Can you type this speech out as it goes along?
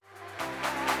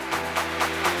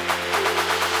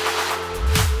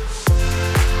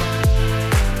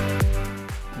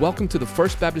Welcome to the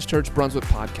First Baptist Church Brunswick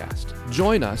podcast.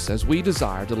 Join us as we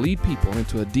desire to lead people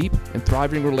into a deep and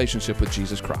thriving relationship with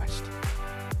Jesus Christ.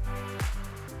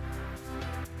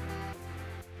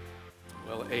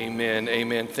 Well,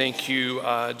 amen. Thank you,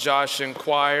 Josh and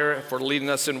choir, for leading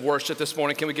us in worship this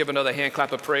morning. Can we give another hand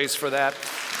clap of praise for that?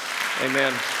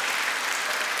 Amen.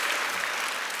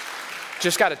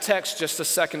 Just got a text just a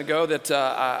second ago that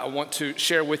I want to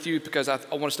share with you because I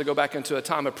want us to go back into a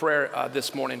time of prayer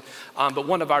this morning. But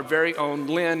one of our very own,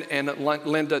 Lynn and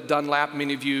Linda Dunlap,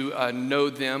 many of you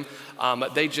know them.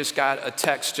 They just got a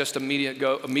text just a minute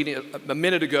ago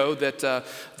that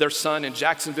their son in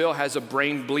Jacksonville has a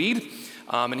brain bleed,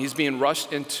 and he's being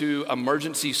rushed into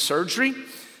emergency surgery.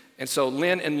 And so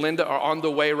Lynn and Linda are on the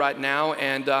way right now,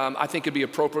 and I think it'd be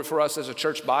appropriate for us as a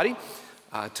church body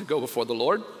to go before the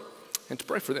Lord and to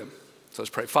pray for them. So let's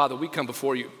pray. Father, we come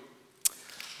before you.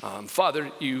 Father,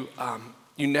 you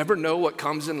never know what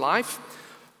comes in life,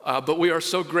 but we are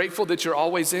so grateful that you're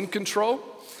always in control.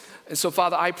 And so,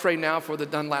 Father, I pray now for the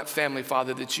Dunlap family,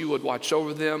 Father, that you would watch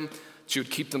over them, that you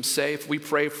would keep them safe. We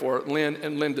pray for Lynn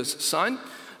and Linda's son,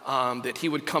 that he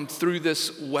would come through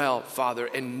this well, Father,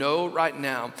 and know right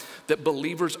now that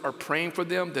believers are praying for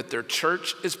them, that their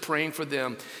church is praying for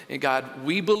them. And God,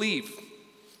 we believe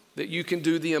that you can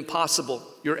do the impossible.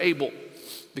 You're able,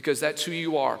 because that's who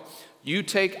you are. You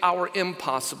take our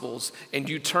impossibles and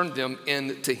you turn them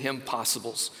into him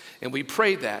possibles. And we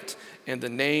pray that in the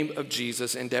name of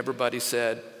Jesus. And everybody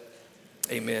said,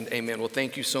 amen. Well,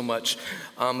 thank you so much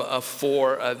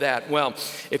for that. Well,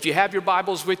 if you have your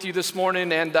Bibles with you this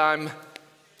morning, and I'm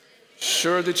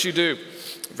sure that you do,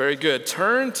 very good.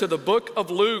 Turn to the book of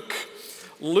Luke,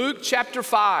 Luke chapter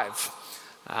 5.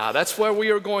 That's where we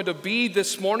are going to be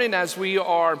this morning as we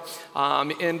are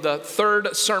in the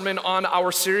third sermon on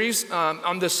our series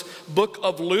on this book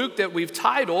of Luke that we've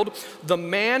titled The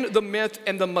Man, the Myth,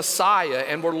 and the Messiah.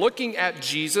 And we're looking at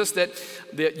Jesus, that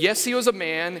yes, he was a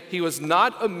man, he was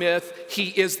not a myth, he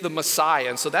is the Messiah.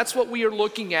 And so that's what we are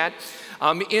looking at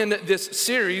in this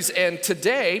series. And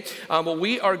today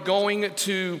we are going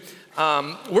to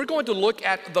look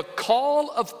at the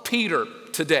call of Peter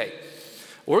today.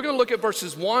 We're going to look at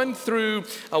verses 1 through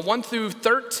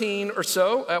 13 or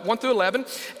so, 1 through 11,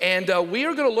 and we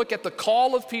are going to look at the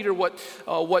call of Peter,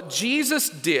 what Jesus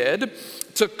did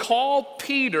to call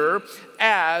Peter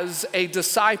as a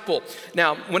disciple.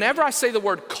 Now, whenever I say the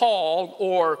word call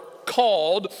or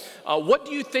called, what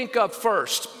do you think of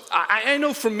first? I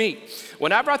know for me,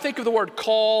 whenever I think of the word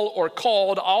call or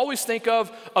called, I always think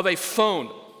of a phone.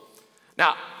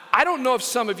 Now, I don't know if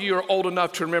some of you are old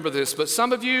enough to remember this, but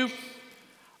some of you,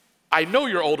 I know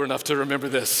you're old enough to remember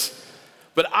this,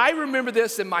 but I remember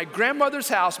this in my grandmother's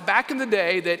house back in the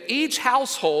day, that each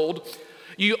household,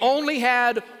 you only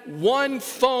had one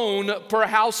phone per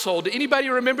household. Anybody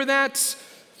remember that?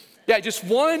 Yeah, just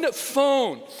one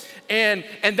phone. And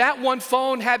that one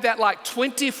phone had that like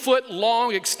 20-foot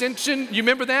long extension. You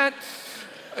remember that?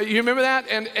 You remember that?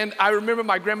 And I remember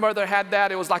my grandmother had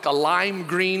that. It was like a lime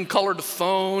green colored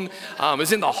phone. It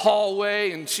was in the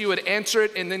hallway, and she would answer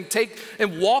it and then take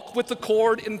and walk with the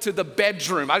cord into the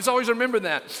bedroom. I just always remember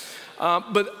that.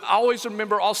 But I always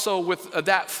remember also with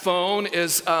that phone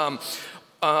is, and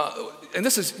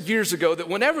this is years ago, that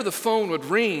whenever the phone would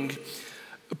ring,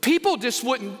 people just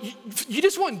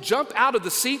wouldn't jump out of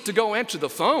the seat to go answer the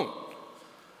phone.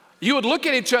 You would look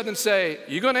at each other and say,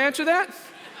 "You going to answer that?"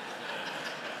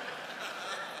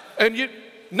 And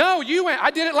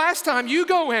I did it last time. You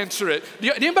go answer it.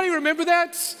 Do anybody remember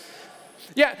that?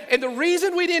 Yeah, and the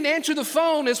reason we didn't answer the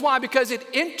phone is why? Because it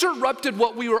interrupted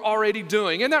what we were already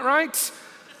doing. Isn't that right?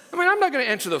 I mean, I'm not going to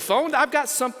answer the phone. I've got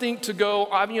something to go.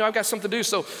 I've got something to do.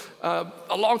 So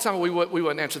a long time we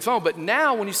wouldn't answer the phone. But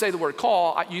now, when you say the word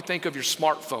call, you think of your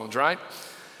smartphones, right?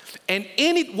 And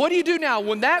what do you do now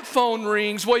when that phone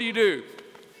rings? What do you do?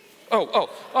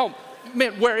 Oh,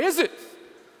 man, where is it?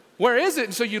 Where is it?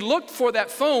 And so you look for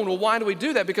that phone. Well, why do we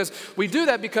do that? Because we do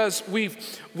that because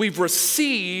we've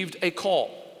received a call.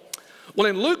 Well,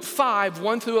 in Luke 5,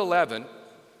 1 through 11,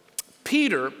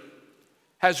 Peter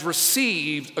has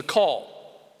received a call,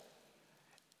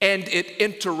 and it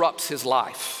interrupts his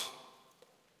life.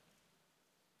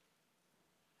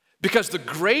 Because the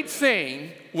great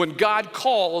thing when God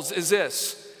calls is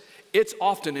this: it's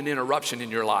often an interruption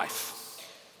in your life.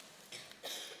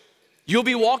 You'll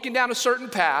be walking down a certain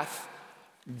path,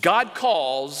 God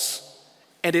calls,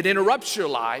 and it interrupts your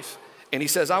life, and he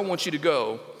says, I want you to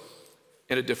go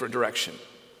in a different direction.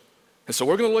 And so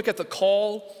we're going to look at the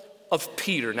call of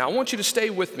Peter. Now, I want you to stay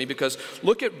with me because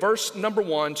look at verse number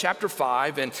 1, chapter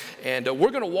 5, and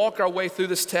we're going to walk our way through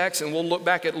this text, and we'll look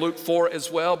back at Luke 4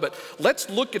 as well. But let's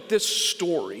look at this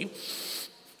story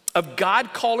of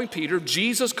God calling Peter,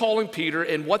 Jesus calling Peter,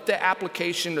 and what the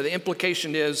application or the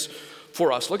implication is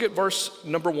for us. Look at verse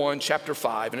number 1, chapter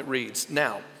 5, and it reads,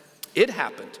 "Now, it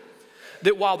happened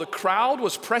that while the crowd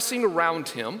was pressing around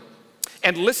him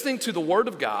and listening to the word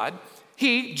of God,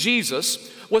 he, Jesus,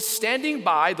 was standing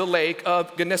by the lake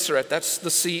of Gennesaret." That's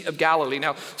the Sea of Galilee.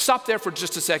 Now, stop there for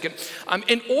just a second.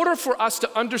 In order for us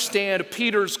to understand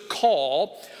Peter's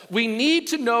call, we need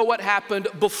to know what happened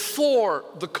before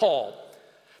the call.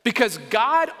 Because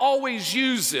God always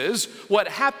uses what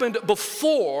happened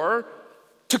before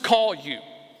to call you.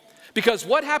 Because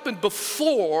what happened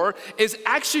before is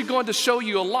actually going to show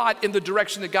you a lot in the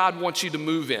direction that God wants you to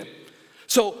move in.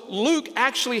 So Luke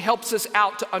actually helps us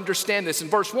out to understand this. In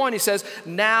verse 1, he says,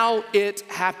 "Now it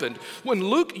happened." When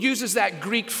Luke uses that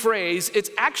Greek phrase, it's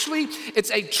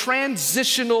a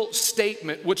transitional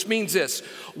statement, which means this: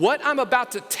 what I'm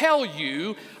about to tell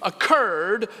you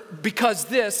occurred because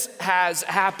this has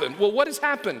happened. Well, what has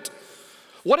happened?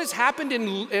 What has happened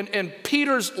in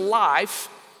Peter's life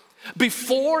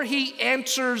before he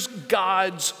answers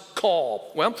God's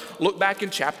call? Well, look back in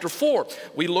chapter 4.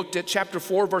 We looked at chapter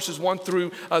 4, verses 1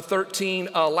 through 13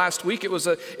 last week. It was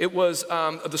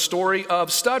the story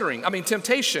of stuttering.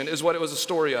 Temptation is what it was a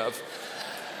story of.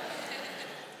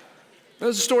 It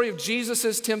was a story of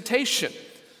Jesus' temptation.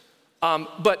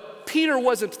 But Peter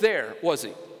wasn't there, was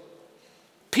he?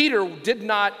 Peter did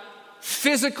not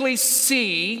physically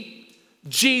see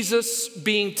Jesus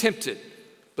being tempted,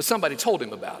 but somebody told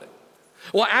him about it.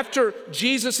 Well, after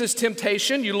Jesus'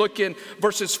 temptation, you look in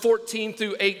verses 14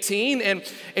 through 18,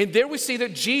 and there we see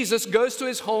that Jesus goes to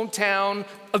his hometown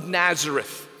of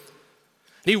Nazareth.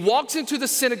 He walks into the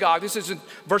synagogue. This is in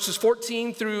verses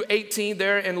 14 through 18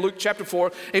 there in Luke chapter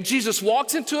 4. And Jesus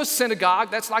walks into a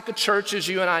synagogue, that's like a church as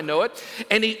you and I know it,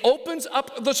 and he opens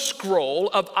up the scroll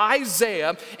of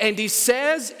Isaiah, and he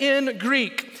says in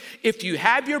Greek, if you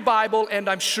have your Bible, and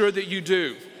I'm sure that you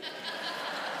do.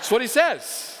 That's what he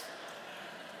says.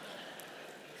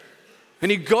 And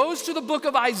he goes to the book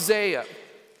of Isaiah,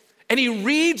 and he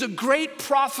reads a great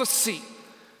prophecy.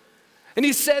 And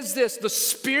he says this: the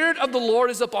Spirit of the Lord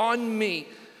is upon me,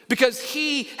 because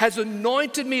he has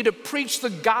anointed me to preach the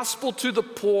gospel to the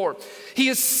poor. He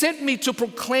has sent me to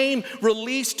proclaim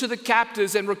release to the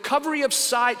captives and recovery of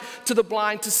sight to the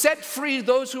blind, to set free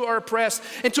those who are oppressed,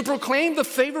 and to proclaim the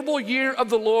favorable year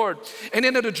of the Lord. And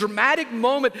in a dramatic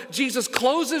moment, Jesus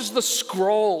closes the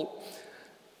scroll.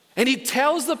 And he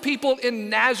tells the people in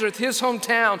Nazareth, his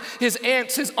hometown, his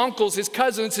aunts, his uncles, his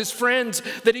cousins, his friends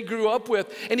that he grew up with.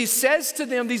 And he says to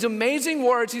them these amazing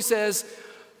words. He says,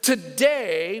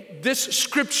 today this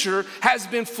scripture has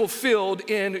been fulfilled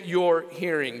in your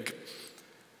hearing.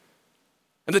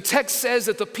 And the text says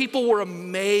that the people were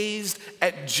amazed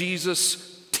at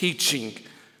Jesus' teaching.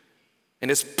 And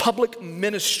his public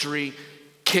ministry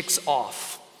kicks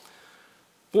off.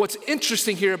 What's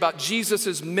interesting here about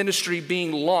Jesus' ministry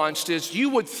being launched is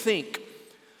you would think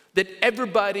that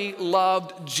everybody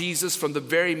loved Jesus from the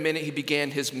very minute he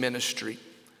began his ministry.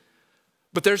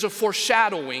 But there's a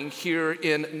foreshadowing here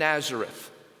in Nazareth.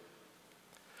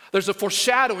 There's a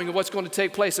foreshadowing of what's going to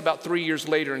take place about 3 years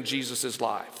later in Jesus'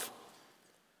 life.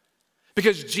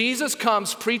 Because Jesus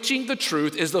comes preaching the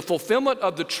truth, is the fulfillment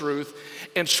of the truth,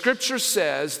 and Scripture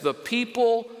says the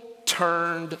people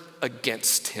turned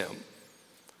against him.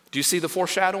 Do you see the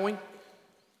foreshadowing?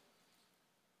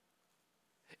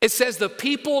 It says the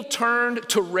people turned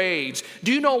to rage.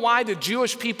 Do you know why the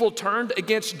Jewish people turned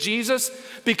against Jesus?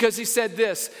 Because he said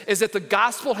this, is that the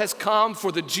gospel has come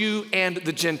for the Jew and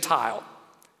the Gentile.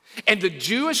 And the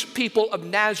Jewish people of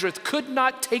Nazareth could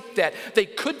not take that. They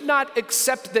could not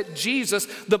accept that Jesus,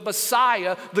 the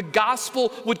Messiah, the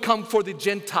gospel would come for the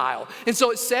Gentile. And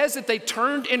so it says that they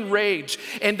turned in rage,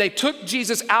 and they took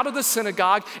Jesus out of the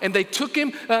synagogue, and they took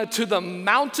him to the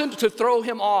mountain to throw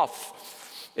him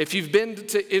off. If you've been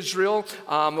to Israel,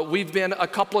 we've been a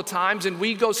couple of times, and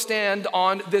we go stand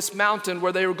on this mountain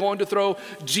where they were going to throw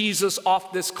Jesus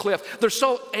off this cliff. They're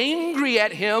so angry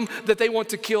at him that they want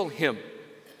to kill him.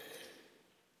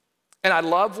 And I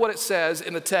love what it says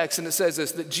in the text, and it says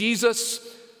this, that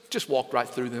Jesus just walked right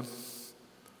through them.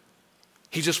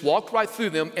 He just walked right through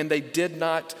them, and they did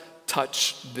not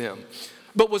touch them.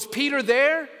 But was Peter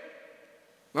there?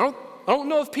 I don't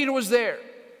know if Peter was there.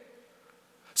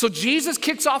 So Jesus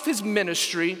kicks off his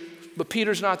ministry, but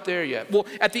Peter's not there yet. Well,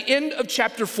 at the end of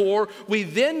chapter 4, we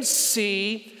then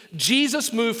see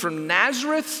Jesus move from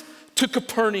Nazareth to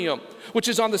Capernaum, which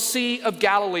is on the Sea of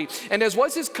Galilee. And as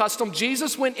was his custom,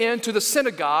 Jesus went into the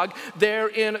synagogue there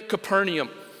in Capernaum.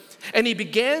 And he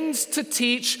begins to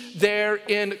teach there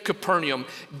in Capernaum.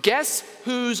 Guess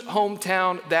whose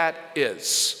hometown that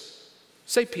is?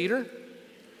 Say Peter.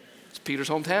 It's Peter's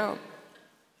hometown.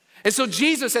 And so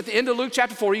Jesus, at the end of Luke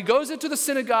chapter 4, he goes into the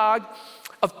synagogue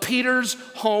of Peter's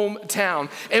hometown.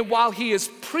 And while he is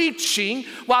preaching,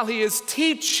 while he is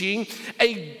teaching,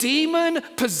 a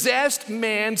demon-possessed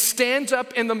man stands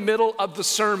up in the middle of the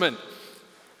sermon.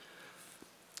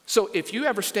 So if you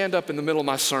ever stand up in the middle of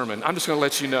my sermon, I'm just going to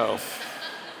let you know.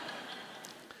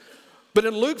 But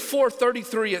in Luke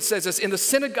 4:33, it says this, in the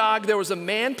synagogue there was a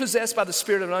man possessed by the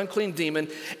spirit of an unclean demon,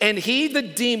 and he, the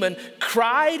demon,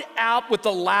 cried out with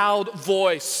a loud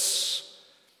voice.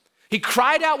 He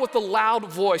cried out with a loud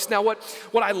voice. Now what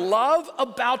I love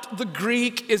about the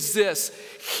Greek is this.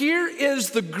 Here is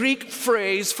the Greek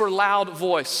phrase for loud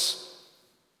voice.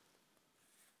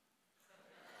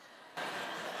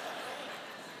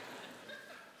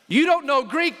 You don't know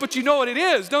Greek, but you know what it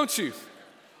is, don't you?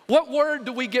 What word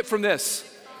do we get from this?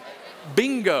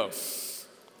 Bingo.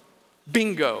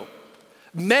 Bingo.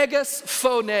 Megas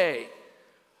phone.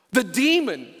 The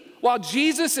demon, while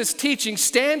Jesus is teaching,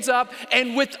 stands up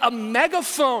and with a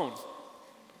megaphone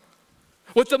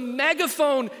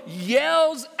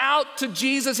yells out to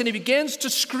Jesus, and he begins to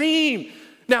scream.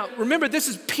 Now, remember, this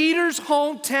is Peter's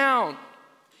hometown.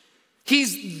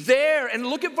 He's there, and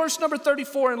look at verse number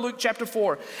 34 in Luke chapter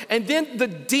 4. And then the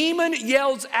demon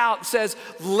yells out, says,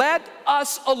 "Let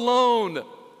us alone."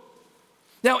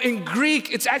 Now in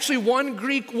Greek, it's actually one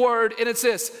Greek word, and it's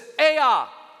this, ea.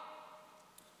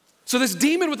 So this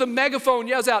demon with a megaphone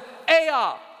yells out,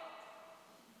 ea.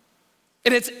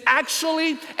 And it's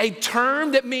actually a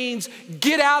term that means,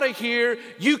 get out of here,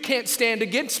 you can't stand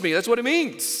against me. That's what it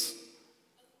means.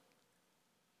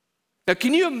 Now,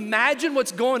 can you imagine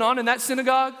what's going on in that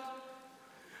synagogue?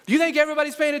 Do you think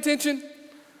everybody's paying attention?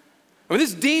 I mean,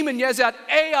 this demon yells out,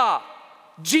 Ea,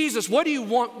 Jesus, what do you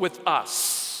want with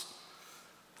us?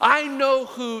 I know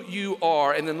who you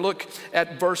are. And then look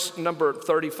at verse number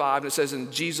 35, and it says,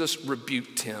 and Jesus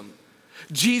rebuked him.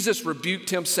 Jesus rebuked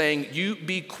him, saying, you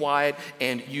be quiet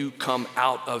and you come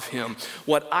out of him.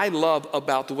 What I love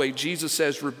about the way Jesus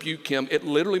says rebuke him, it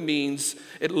literally means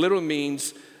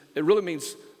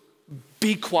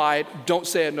be quiet, don't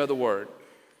say another word.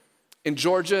 In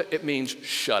Georgia, it means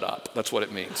shut up. That's what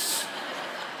it means.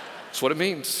 That's what it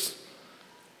means.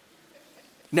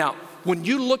 Now, when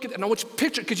you look at, and I want you to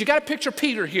picture, because you got to picture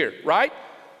Peter here, right?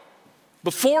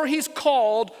 Before he's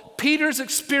called, Peter's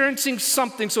experiencing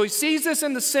something. So he sees this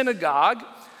in the synagogue,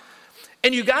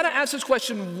 and you got to ask this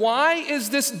question, why is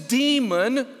this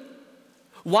demon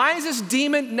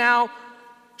now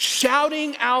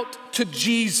shouting out to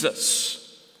Jesus?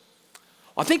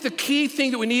 I think the key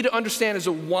thing that we need to understand is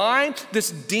that why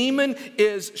this demon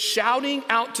is shouting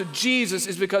out to Jesus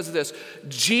is because of this.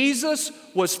 Jesus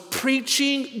was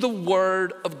preaching the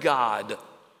word of God.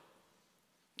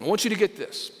 I want you to get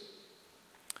this.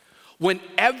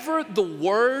 Whenever the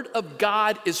word of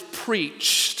God is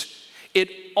preached, it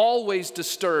always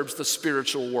disturbs the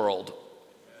spiritual world.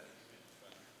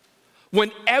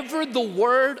 Whenever the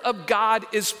word of God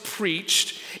is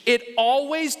preached, it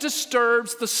always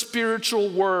disturbs the spiritual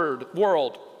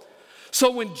world. So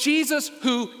when Jesus,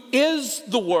 who is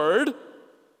the word,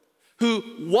 who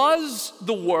was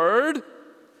the word,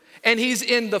 and he's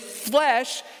in the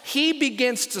flesh, he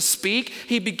begins to speak.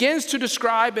 He begins to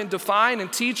describe and define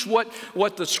and teach what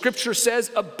the scripture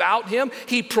says about him.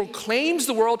 He proclaims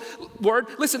the word.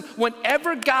 Listen,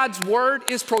 whenever God's word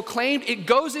is proclaimed, it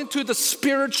goes into the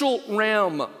spiritual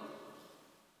realm.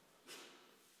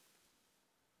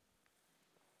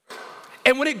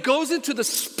 And when it goes into the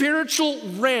spiritual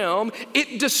realm,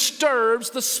 it disturbs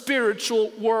the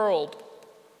spiritual world.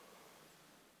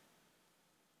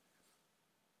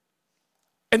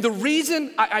 And the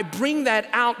reason I bring that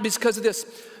out is because of this.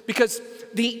 Because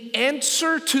the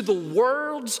answer to the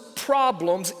world's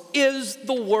problems is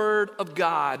the word of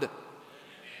God.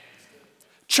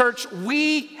 Church,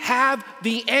 we have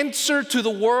the answer to the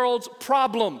world's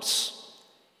problems.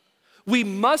 We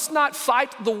must not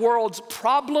fight the world's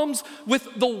problems with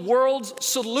the world's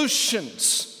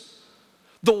solutions.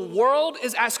 The world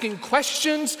is asking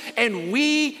questions, and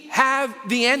we have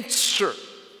the answer.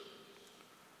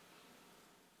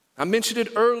 I mentioned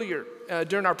it earlier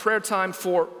during our prayer time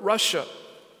for Russia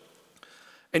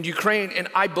and Ukraine, and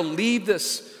I believe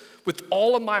this with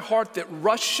all of my heart that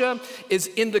Russia is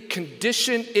in the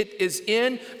condition it is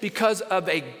in because of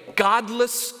a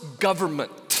godless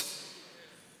government.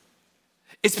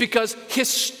 It's because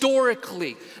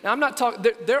historically, now I'm not talking,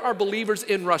 there are believers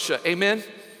in Russia, amen?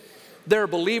 There are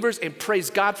believers, and praise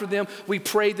God for them. We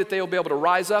pray that they will be able to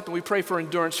rise up, and we pray for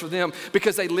endurance for them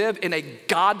because they live in a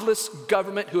godless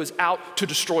government who is out to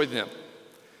destroy them.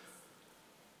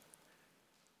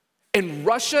 And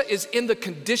Russia is in the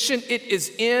condition it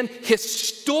is in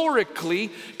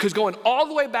historically, because going all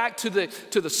the way back to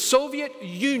the Soviet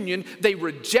Union, they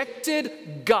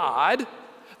rejected God,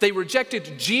 they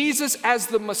rejected Jesus as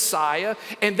the Messiah,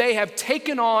 and they have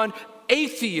taken on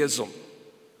atheism.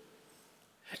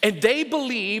 And they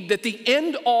believe that the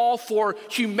end all for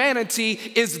humanity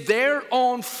is their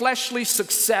own fleshly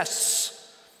success.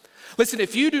 Listen,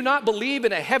 if you do not believe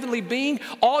in a heavenly being,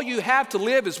 all you have to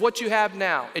live is what you have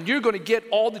now, and you're going to get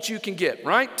all that you can get,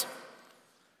 right?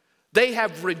 They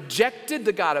have rejected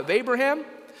the God of Abraham.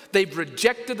 They've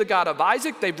rejected the God of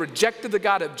Isaac. They've rejected the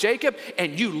God of Jacob,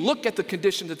 and you look at the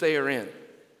condition that they are in.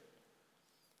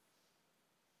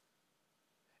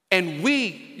 And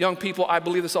we, young people, I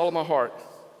believe this all in my heart,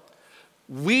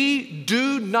 we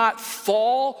do not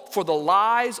fall for the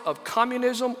lies of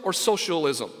communism or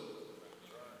socialism,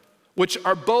 which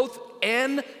are both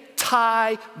anti-God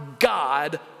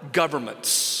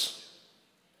governments.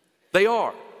 They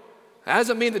are. That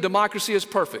doesn't mean that democracy is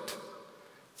perfect.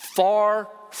 Far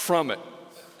from it.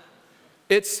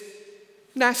 It's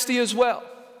nasty as well.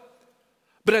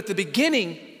 But at the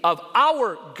beginning of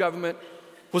our government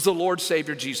was the Lord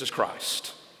Savior Jesus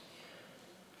Christ.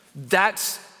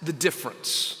 That's the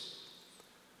difference.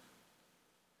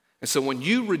 And so when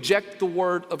you reject the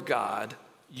word of God,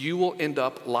 you will end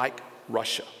up like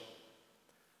Russia.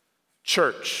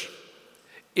 Church,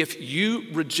 if you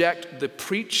reject the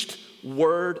preached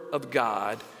word of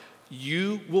God,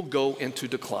 you will go into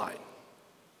decline.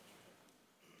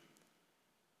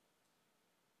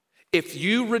 If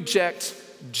you reject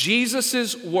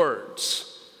Jesus'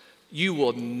 words, you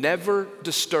will never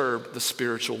disturb the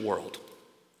spiritual world.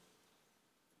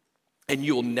 And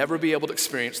you will never be able to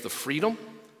experience the freedom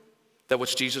that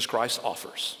which Jesus Christ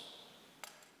offers.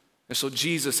 And so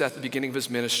Jesus, at the beginning of his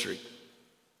ministry,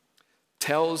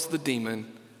 tells the demon,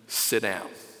 sit down.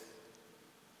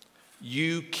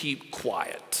 You keep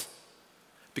quiet,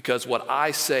 because what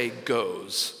I say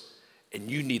goes, and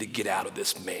you need to get out of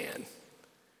this man.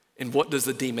 And what does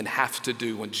the demon have to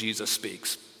do when Jesus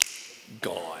speaks?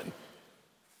 Gone.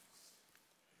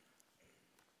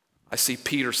 I see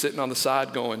Peter sitting on the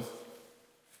side going,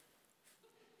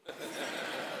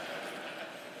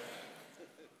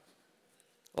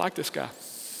 I like this guy.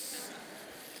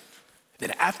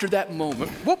 Then after that moment,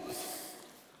 whoop,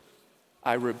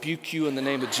 I rebuke you in the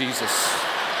name of Jesus.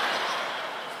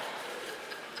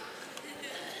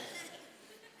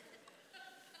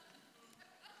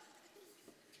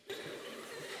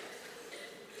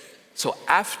 So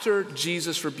after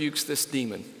Jesus rebukes this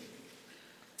demon,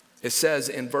 it says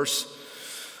in verse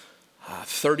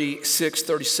 36,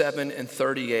 37, and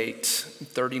 38, and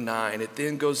 39, it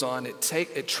then goes on,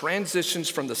 it transitions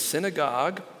from the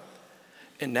synagogue,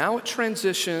 and now it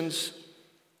transitions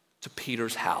to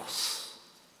Peter's house.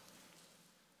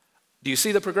 Do you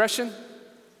see the progression?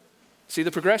 See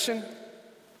the progression?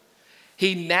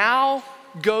 He now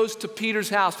goes to Peter's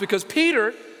house because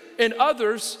Peter and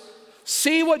others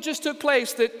see what just took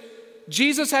place, that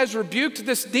Jesus has rebuked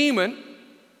this demon,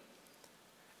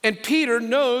 and Peter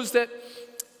knows that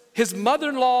his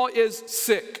mother-in-law is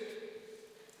sick.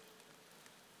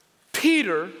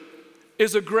 Peter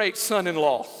is a great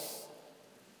son-in-law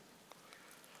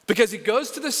because he goes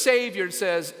to the Savior and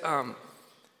says, can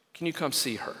you come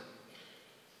see her?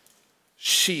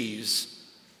 She's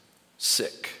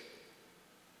sick.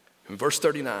 In verse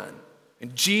 39,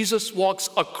 and Jesus walks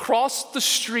across the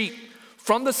street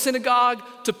from the synagogue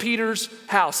to Peter's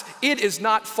house. It is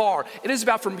not far. It is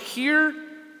about from here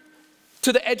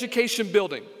to the education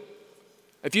building.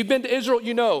 If you've been to Israel,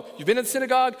 you know. You've been in the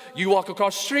synagogue, you walk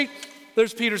across the street,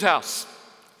 there's Peter's house.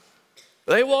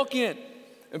 They walk in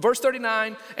verse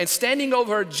 39, and standing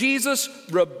over her, Jesus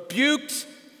rebuked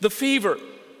the fever.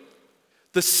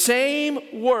 The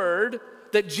same word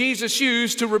that Jesus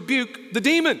used to rebuke the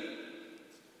demon.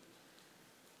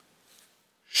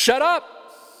 Shut up.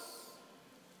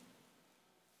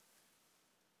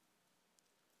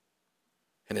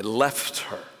 And it left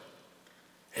her.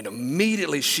 And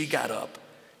immediately she got up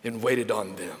and waited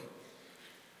on them.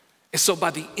 And so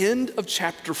by the end of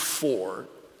chapter 4,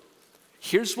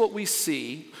 here's what we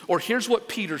see, or here's what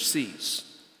Peter sees.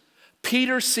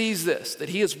 Peter sees this, that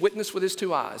he has witnessed with his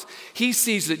two eyes. He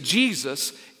sees that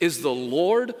Jesus is the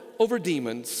Lord over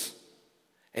demons,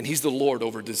 and he's the Lord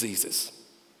over diseases.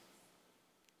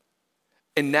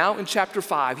 And now in chapter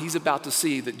 5, he's about to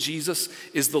see that Jesus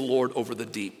is the Lord over the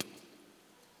deep.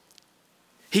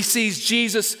 He sees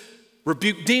Jesus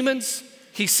rebuke demons.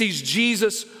 He sees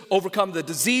Jesus overcome the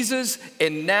diseases.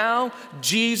 And now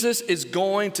Jesus is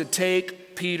going to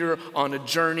take Peter on a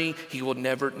journey he will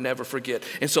never forget.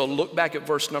 And so look back at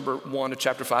verse number 1 of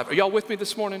chapter 5. Are y'all with me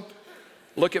this morning?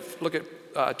 Look at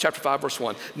chapter 5, verse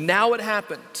 1. Now it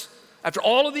happened, after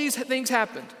all of these things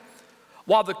happened,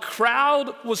 while the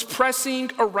crowd was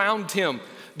pressing around him.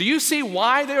 Do you see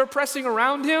why they were pressing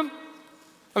around him?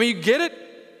 I mean, you get it?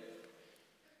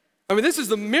 I mean, this is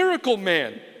the miracle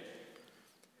man.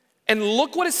 And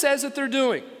look what it says that they're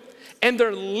doing. And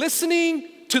they're listening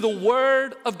to the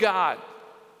word of God.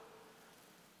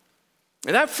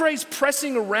 And that phrase,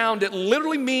 pressing around, it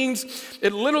literally means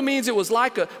it was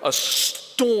like a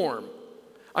storm.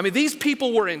 I mean, these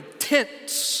people were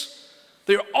intense.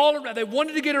 They were all around. They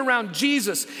wanted to get around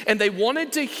Jesus, and they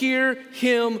wanted to hear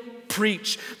him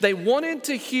preach. They wanted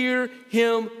to hear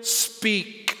him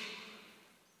speak.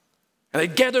 And they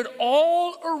gathered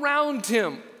all around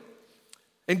him.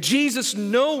 And Jesus,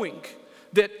 knowing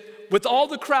that with all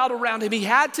the crowd around him, he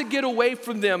had to get away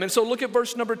from them. And so look at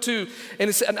verse number 2.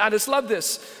 And I just love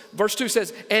this. Verse 2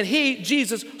 says, and he,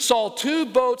 Jesus, saw 2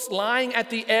 boats lying at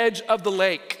the edge of the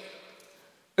lake.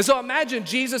 And so imagine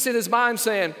Jesus in his mind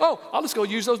saying, oh, I'll just go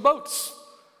use those boats.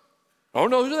 I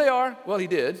don't know who they are. Well, he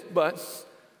did, but.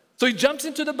 So he jumps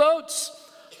into the boats.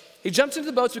 He jumps into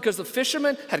the boats because the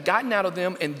fishermen had gotten out of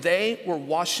them and they were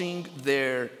washing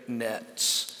their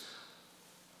nets.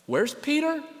 Where's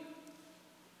Peter?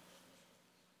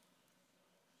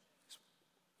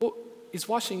 Well, he's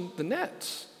washing the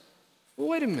nets. Well,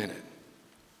 wait a minute.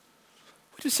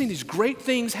 We just seen these great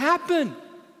things happen.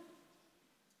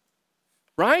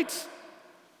 Right?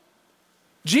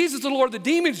 Jesus, the Lord of the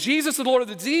demons, Jesus, the Lord of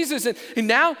the diseases, and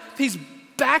now he's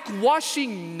back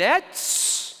washing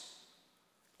nets.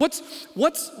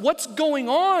 What's going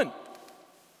on?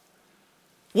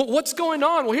 What's going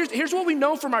on? Well, here's what we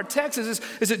know from our text is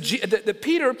that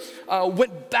Peter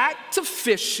went back to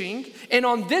fishing, and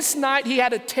on this night he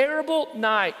had a terrible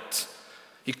night.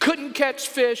 He couldn't catch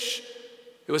fish.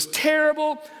 It was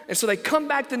terrible. And so they come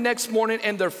back the next morning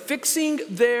and they're fixing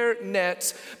their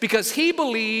nets because he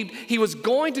believed he was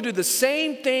going to do the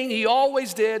same thing he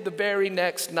always did the very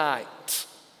next night.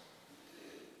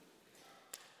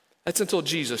 That's until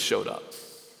Jesus showed up.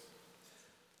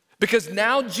 Because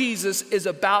now Jesus is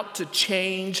about to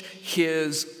change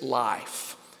his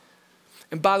life.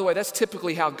 And by the way, that's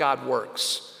typically how God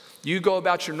works. You go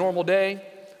about your normal day,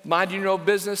 minding your own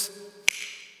business,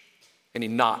 and he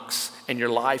knocks, and your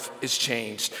life is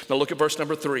changed. Now look at verse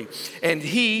number 3. And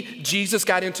Jesus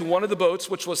got into one of the boats,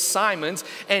 which was Simon's,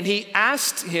 and he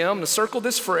asked him, to circle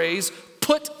this phrase,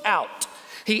 put out.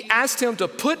 He asked him to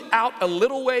put out a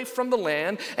little way from the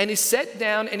land, and he sat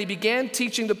down and he began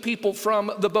teaching the people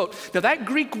from the boat. Now that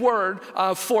Greek word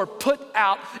for put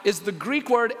out is the Greek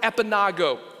word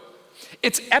epinago.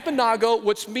 It's epinago,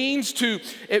 which means to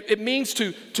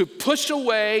push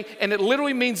away, and it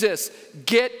literally means this: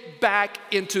 get back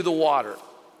into the water.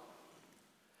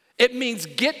 It means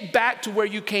get back to where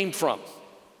you came from.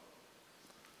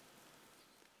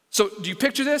 So do you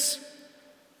picture this?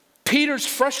 Peter's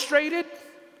frustrated.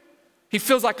 He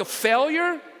feels like a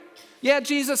failure. Yeah,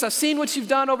 Jesus, I've seen what you've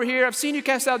done over here. I've seen you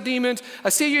cast out demons. I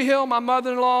see you heal my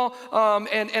mother-in-law,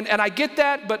 and I get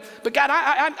that. But God,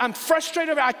 I'm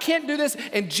frustrated. I can't do this.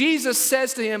 And Jesus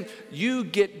says to him, you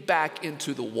get back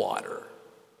into the water.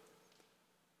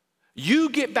 You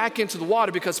get back into the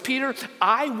water because, Peter,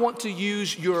 I want to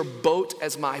use your boat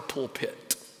as my pulpit.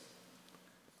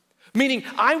 Meaning,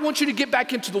 I want you to get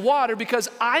back into the water because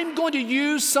I'm going to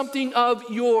use something of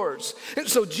yours. And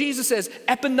so Jesus says,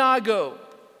 epinago.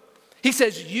 He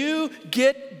says, you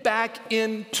get back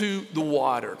into the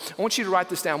water. I want you to write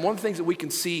this down. One of the things that we can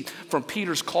see from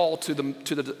Peter's call to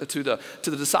the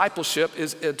discipleship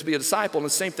is to be a disciple, and the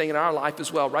same thing in our life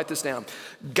as well. Write this down.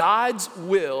 God's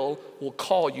will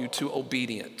call you to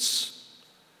obedience.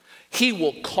 He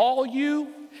will call you,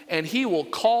 and he will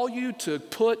call you to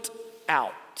put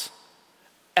out.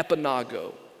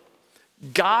 Epinago.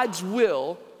 God's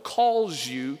will calls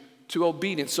you to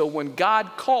obedience. So when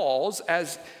God calls,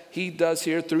 as he does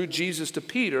here through Jesus to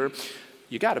Peter,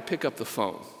 you got to pick up the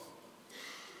phone.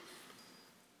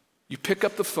 You pick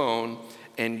up the phone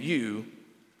and you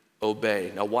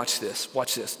obey. Now watch this.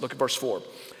 Watch this. Look at verse 4.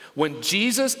 When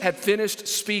Jesus had finished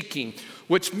speaking,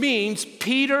 which means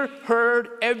Peter heard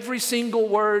every single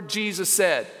word Jesus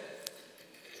said,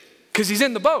 because he's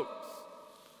in the boat.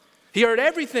 He heard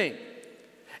everything.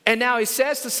 And now he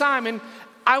says to Simon,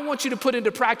 I want you to put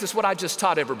into practice what I just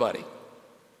taught everybody.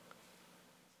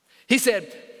 He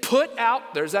said, put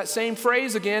out, there's that same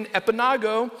phrase again,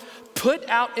 epinago, put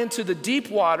out into the deep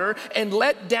water and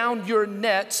let down your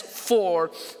nets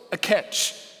for a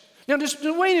catch. Now just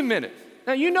wait a minute.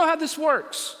 Now you know how this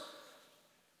works.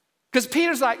 Because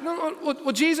Peter's like, no,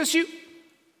 well, Jesus,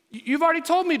 you've already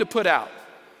told me to put out.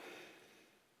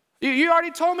 You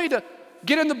already told me to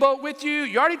get in the boat with you.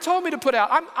 You already told me to put out.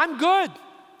 I'm good.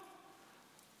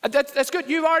 That's good.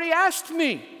 You've already asked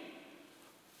me.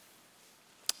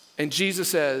 And Jesus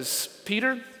says,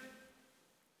 Peter,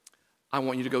 I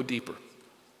want you to go deeper.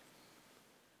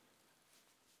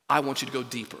 I want you to go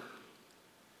deeper.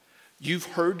 You've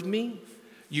heard me.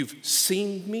 You've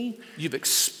seen me. You've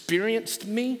experienced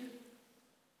me.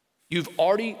 You've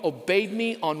already obeyed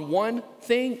me on one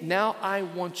thing. Now I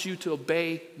want you to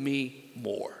obey me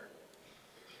more.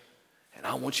 And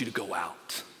I want you to go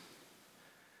out.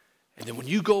 And then when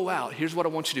you go out, here's what I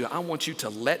want you to do. I want you to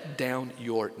let down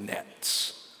your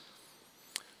nets.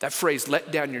 That phrase,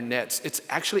 let down your nets, it's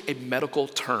actually a medical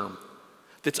term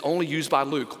that's only used by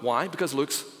Luke. Why? Because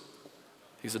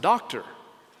he's a doctor.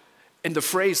 And the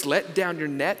phrase, let down your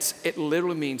nets, it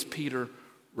literally means, Peter,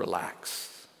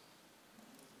 relax.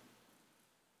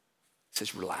 It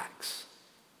says, relax.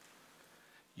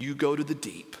 You go to the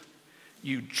deep.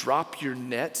 You drop your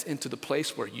nets into the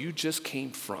place where you just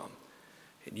came from,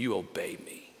 and you obey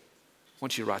me. I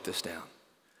want you to write this down.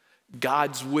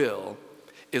 God's will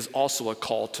is also a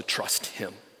call to trust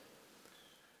him.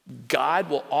 God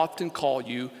will often call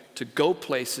you to go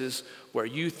places where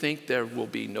you think there will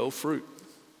be no fruit.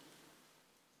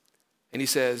 And he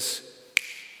says,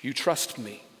 you trust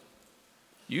me.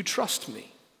 You trust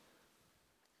me.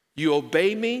 You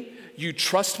obey me, you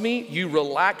trust me, you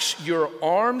relax your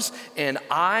arms, and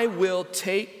I will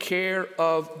take care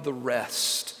of the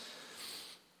rest.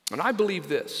 And I believe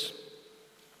this.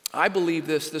 I believe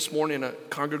this morning in a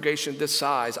congregation this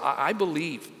size. I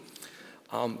believe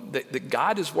that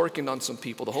God is working on some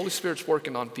people. The Holy Spirit's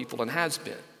working on people and has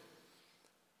been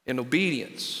in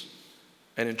obedience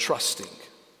and in trusting.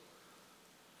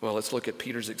 Well, let's look at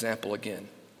Peter's example again.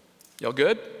 Y'all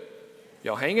good?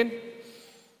 Y'all hanging?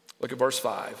 Look at verse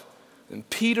 5. And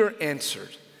Peter answered,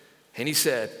 and he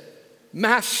said,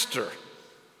 Master,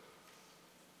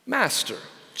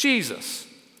 Jesus,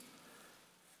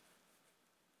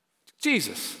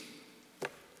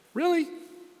 really?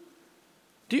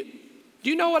 Do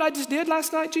you know what I just did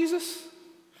last night, Jesus?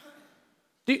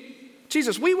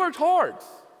 Jesus, we worked hard,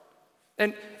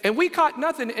 and we caught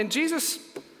nothing, and Jesus,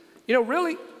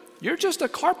 really, you're just a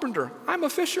carpenter. I'm a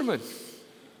fisherman.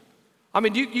 I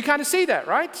mean, you kind of see that,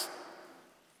 right?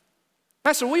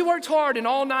 Pastor, we worked hard and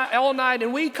all night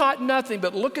and we caught nothing.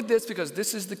 But look at this, because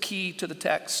this is the key to the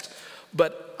text.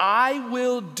 But I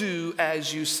will do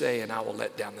as you say, and I will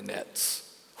let down the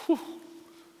nets. Whew.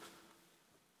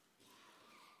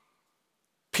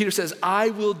 Peter says,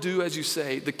 I will do as you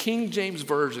say. The King James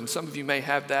Version, some of you may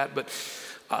have that, but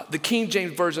the King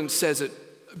James Version says it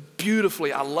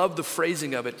beautifully. I love the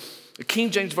phrasing of it. The King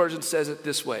James Version says it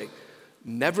this way.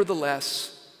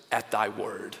 Nevertheless, at thy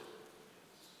word.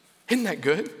 Isn't that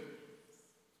good?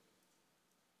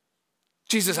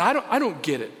 Jesus, I don't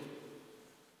get it.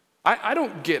 I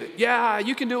don't get it. Yeah,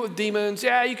 you can do it with demons.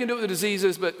 Yeah, you can do it with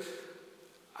diseases, but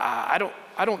I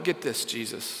don't get this,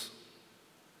 Jesus.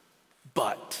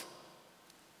 But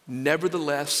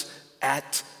nevertheless,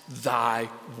 at thy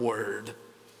word.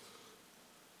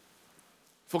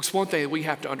 Folks, one thing that we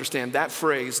have to understand, that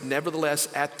phrase, nevertheless,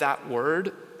 at thy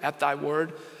word,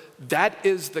 that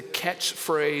is the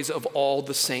catchphrase of all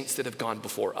the saints that have gone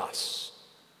before us.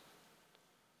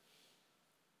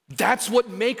 That's what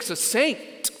makes a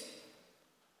saint.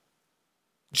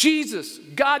 Jesus,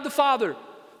 God the Father,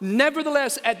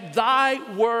 nevertheless, at thy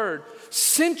word,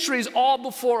 centuries all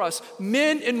before us,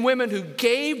 men and women who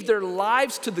gave their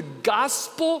lives to the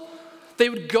gospel. They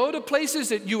would go to places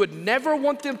that you would never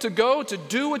want them to go, to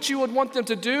do what you would want them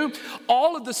to do.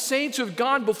 All of the saints who have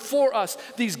gone before us,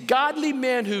 these godly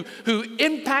men who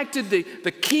impacted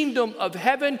the kingdom of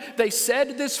heaven, they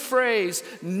said this phrase,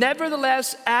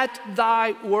 nevertheless, at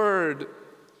thy word.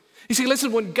 You see,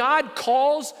 listen, when God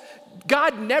calls,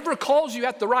 God never calls you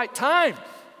at the right time.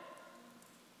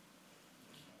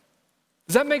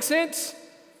 Does that make sense?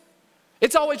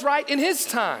 It's always right in his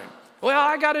time. Well,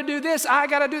 I got to do this.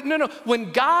 No.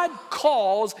 When God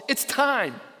calls, it's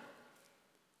time.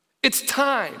 It's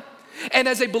time. And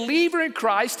as a believer in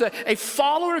Christ, a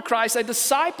follower of Christ, a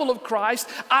disciple of Christ,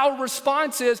 our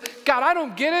response is, God, I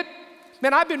don't get it.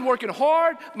 Man, I've been working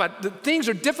hard. The things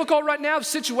are difficult right now. The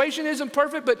situation isn't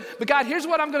perfect. But God, here's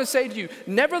what I'm going to say to you.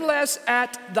 Nevertheless,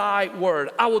 at thy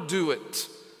word, I will do it.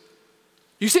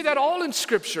 You see that all in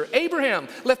Scripture. Abraham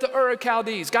left the Ur of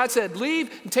Chaldees. God said,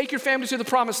 leave and take your family to the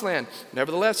promised land.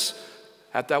 Nevertheless,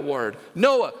 at that word.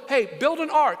 Noah, hey, build an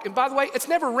ark. And by the way, it's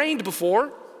never rained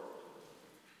before.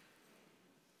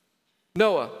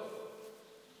 Noah.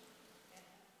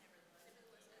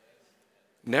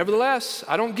 Nevertheless,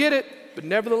 I don't get it, but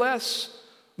nevertheless.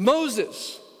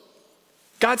 Moses.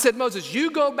 God said, Moses,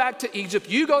 you go back to Egypt,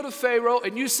 you go to Pharaoh,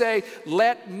 and you say,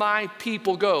 let my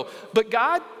people go. But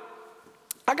God,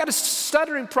 I got a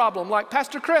stuttering problem like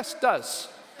Pastor Chris does.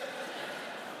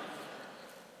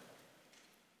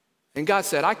 And God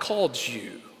said, I called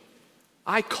you.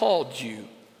 I called you.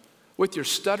 With your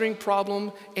stuttering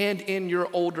problem and in your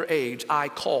older age, I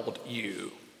called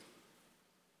you.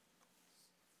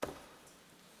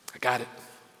 I got it.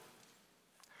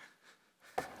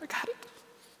 I got it.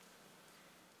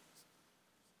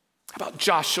 How about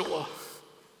Joshua? How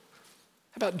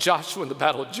about Joshua in the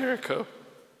Battle of Jericho?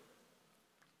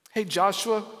 Hey,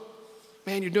 Joshua,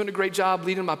 man, you're doing a great job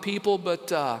leading my people,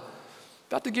 but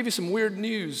about to give you some weird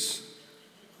news.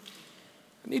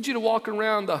 I need you to walk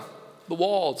around the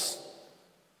walls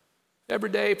every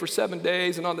day for 7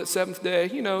 days, and on that seventh day,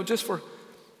 just for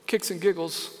kicks and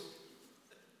giggles,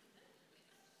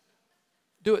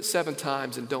 do it 7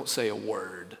 times and don't say a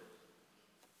word.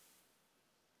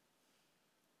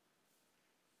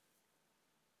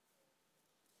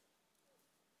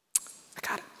 I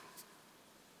got it.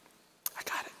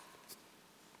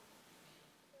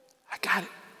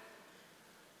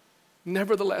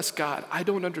 Nevertheless, God, I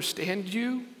don't understand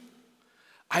you.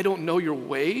 I don't know your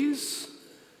ways.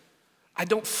 I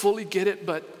don't fully get it,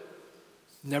 but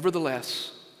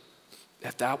nevertheless,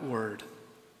 at that word,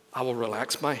 I will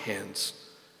relax my hands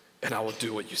and I will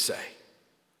do what you say.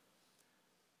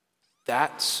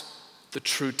 That's the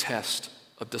true test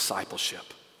of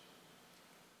discipleship.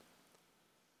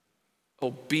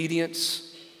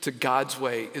 Obedience to God's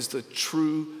way is the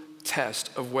true test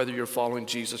of whether you're following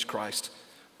Jesus Christ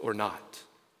or not.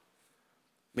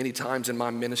 Many times in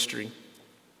my ministry,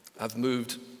 I've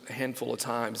moved a handful of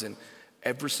times, and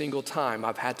every single time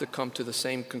I've had to come to the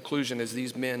same conclusion as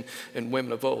these men and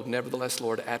women of old. Nevertheless,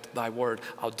 Lord, at thy word,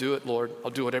 I'll do it, Lord. I'll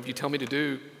do whatever you tell me to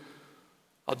do.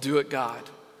 I'll do it, God.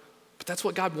 But that's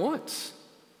what God wants.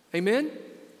 Amen?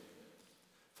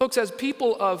 Folks, as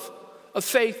people of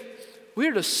faith,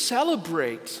 we're to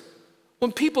celebrate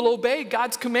when people obey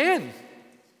God's command.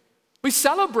 We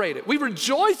celebrate it. We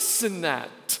rejoice in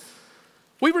that.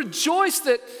 We rejoice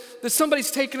that somebody's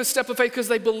taken a step of faith because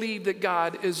they believe that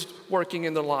God is working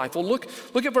in their life. Well, look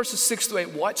at verses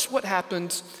 6-8. Watch what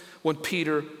happens when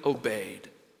Peter obeyed.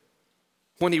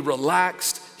 When he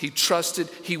relaxed, he trusted,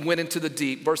 he went into the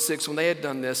deep. Verse 6, when they had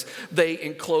done this, they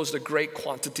enclosed a great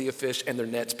quantity of fish and their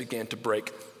nets began to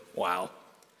break. Wow.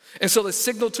 And so they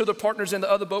signaled to their partners in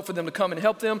the other boat for them to come and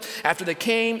help them. After they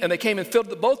came and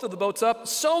filled both of the boats up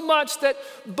so much that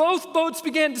both boats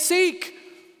began to sink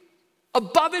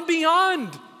above and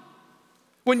beyond.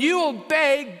 When you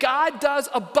obey, God does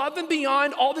above and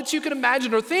beyond all that you can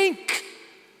imagine or think.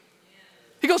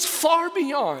 He goes far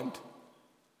beyond.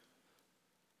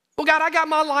 Well, God, I got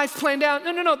my life planned out.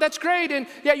 No, that's great. And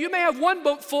yeah, you may have one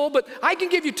boat full, but I can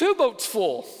give you 2 boats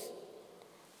full.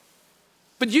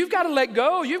 But you've got to let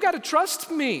go. You've got to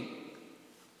trust me.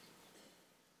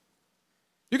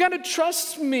 You've got to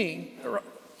trust me.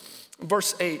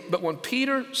 Verse 8, but when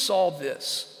Peter saw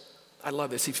this, I love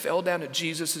this, he fell down at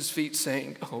Jesus' feet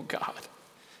saying, oh God,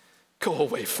 go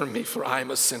away from me, for I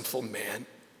am a sinful man.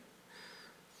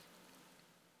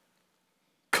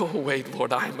 Go away,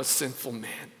 Lord, I am a sinful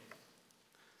man.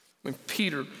 When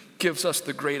Peter gives us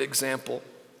the great example,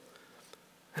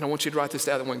 and I want you to write this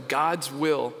down, that when God's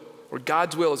will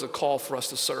is a call for us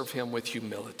to serve him with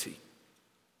humility.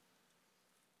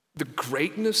 The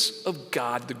greatness of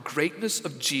God, the greatness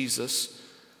of Jesus,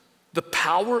 the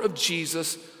power of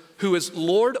Jesus, who is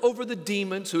Lord over the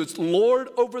demons, who is Lord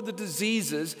over the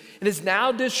diseases, and has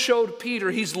now just showed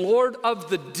Peter he's Lord of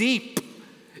the deep.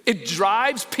 It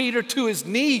drives Peter to his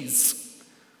knees.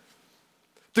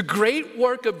 The great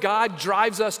work of God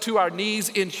drives us to our knees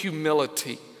in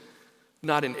humility,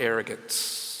 not in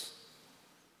arrogance.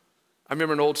 I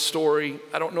remember an old story.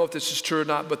 I don't know if this is true or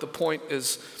not, but the point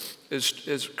is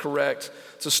correct.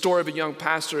 It's a story of a young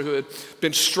pastor who had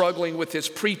been struggling with his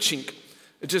preaching.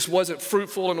 It just wasn't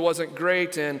fruitful and it wasn't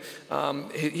great. And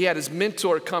he had his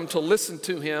mentor come to listen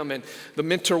to him. And the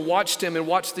mentor watched him and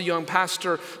watched the young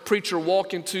preacher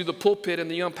walk into the pulpit.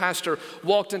 And the young pastor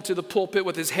walked into the pulpit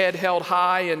with his head held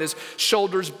high and his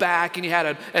shoulders back. And he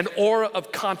had an aura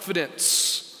of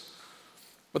confidence.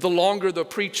 But the longer the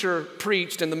preacher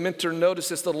preached, and the mentor noticed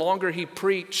this, the longer he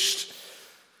preached,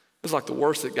 it was like the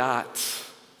worse it got.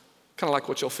 kind of like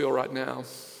what you'll feel right now.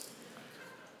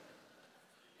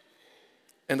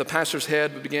 And the pastor's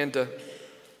head began to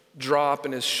drop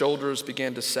and his shoulders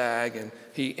began to sag, and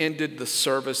he ended the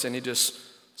service and he just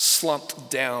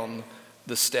slumped down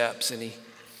the steps, and he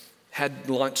had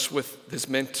lunch with his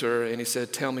mentor, and he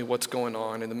said, "Tell me what's going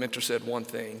on." And the mentor said one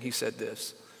thing. He said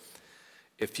this: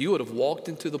 "If you would have walked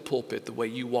into the pulpit the way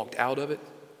you walked out of it,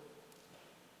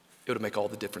 it would make all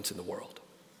the difference in the world."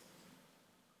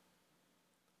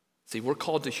 See, we're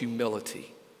called to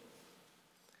humility.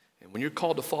 And when you're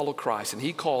called to follow Christ and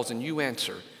he calls and you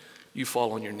answer, you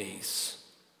fall on your knees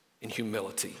in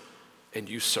humility and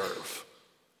you serve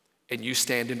and you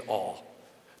stand in awe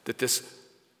that this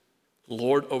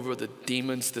Lord over the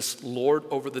demons, this Lord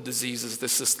over the diseases,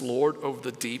 this Lord over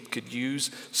the deep could use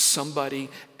somebody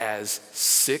as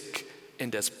sick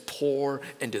and as poor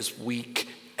and as weak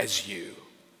as you.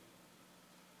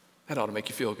 That ought to make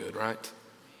you feel good, right?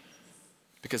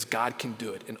 Because God can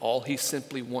do it, and all he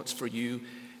simply wants for you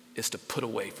is to put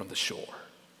away from the shore.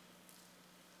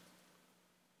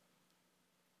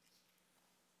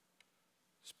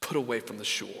 Just put away from the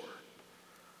shore.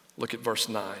 Look at verse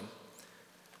 9.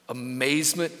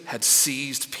 Amazement had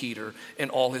seized Peter and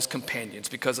all his companions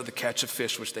because of the catch of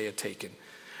fish which they had taken.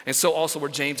 And so also were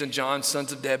James and John,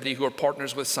 sons of Zebedee, who are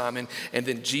partners with Simon. And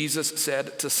then Jesus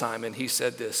said to Simon, he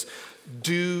said this: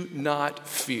 "Do not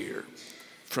fear.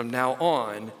 From now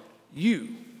on,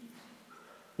 you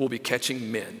will be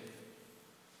catching men."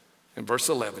 In verse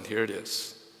 11, here it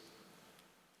is.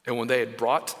 And when they had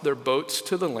brought their boats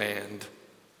to the land,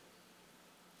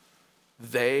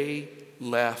 they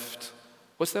left,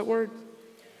 what's that word?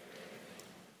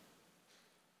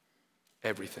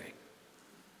 Everything.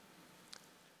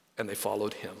 And they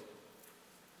followed him.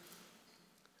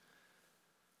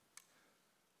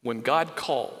 When God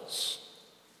calls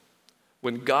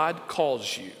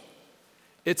you,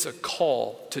 it's a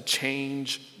call to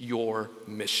change your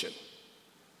mission.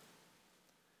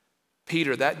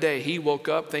 Peter, that day, he woke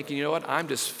up thinking, you know what, I'm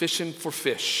just fishing for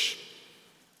fish.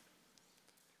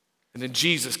 And then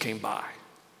Jesus came by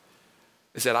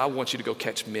and said, I want you to go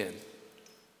catch men.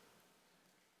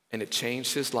 And it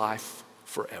changed his life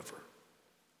forever.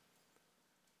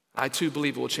 I too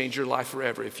believe it will change your life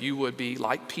forever if you would be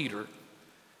like Peter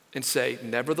and say,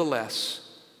 nevertheless,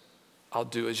 I'll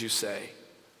do as you say,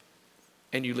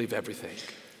 and you leave everything.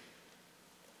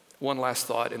 One last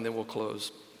thought, and then we'll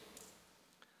close.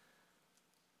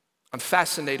 I'm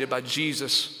fascinated by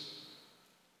Jesus.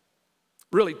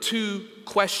 Really, two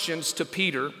questions to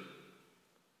Peter.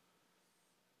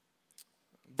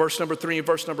 Verse number 3 and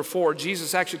verse number 4,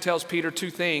 Jesus actually tells Peter two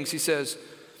things. He says,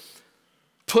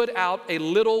 put out a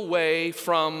little way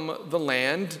from the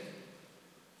land.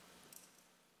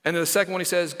 And then the second one, he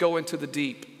says, go into the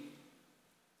deep.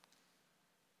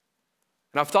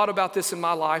 And I've thought about this in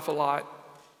my life a lot.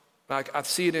 I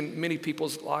see it in many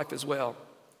people's life as well.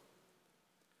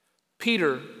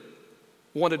 Peter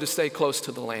wanted to stay close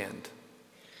to the land.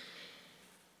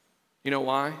 You know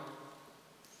why?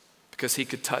 Because he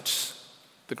could touch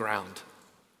the ground.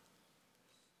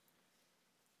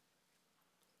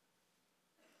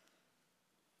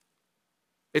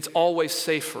 It's always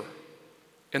safer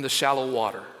in the shallow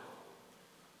water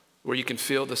where you can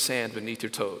feel the sand beneath your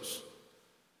toes.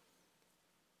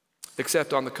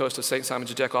 Except on the coast of St. Simon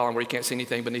Jekyll Island where you can't see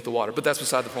anything beneath the water, but that's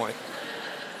beside the point.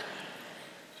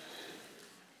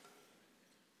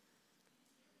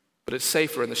 But it's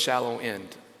safer in the shallow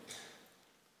end.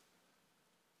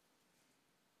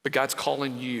 But God's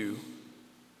calling you.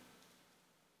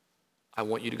 I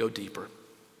want you to go deeper.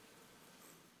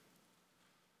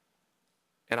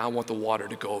 And I want the water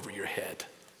to go over your head.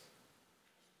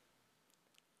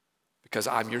 Because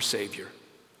I'm your Savior.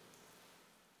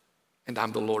 And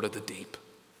I'm the Lord of the deep.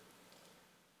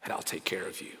 And I'll take care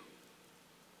of you.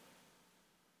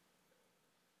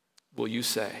 Will you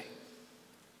say,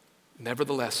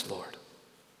 nevertheless, Lord,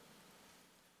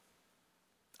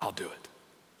 I'll do it.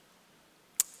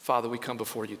 Father, we come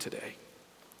before you today.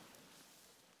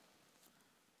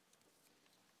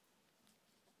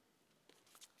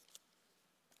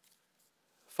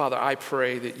 Father, I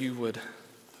pray that you would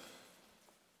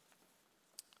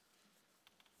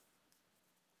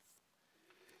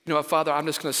Father, I'm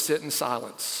just going to sit in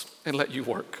silence and let you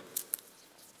work.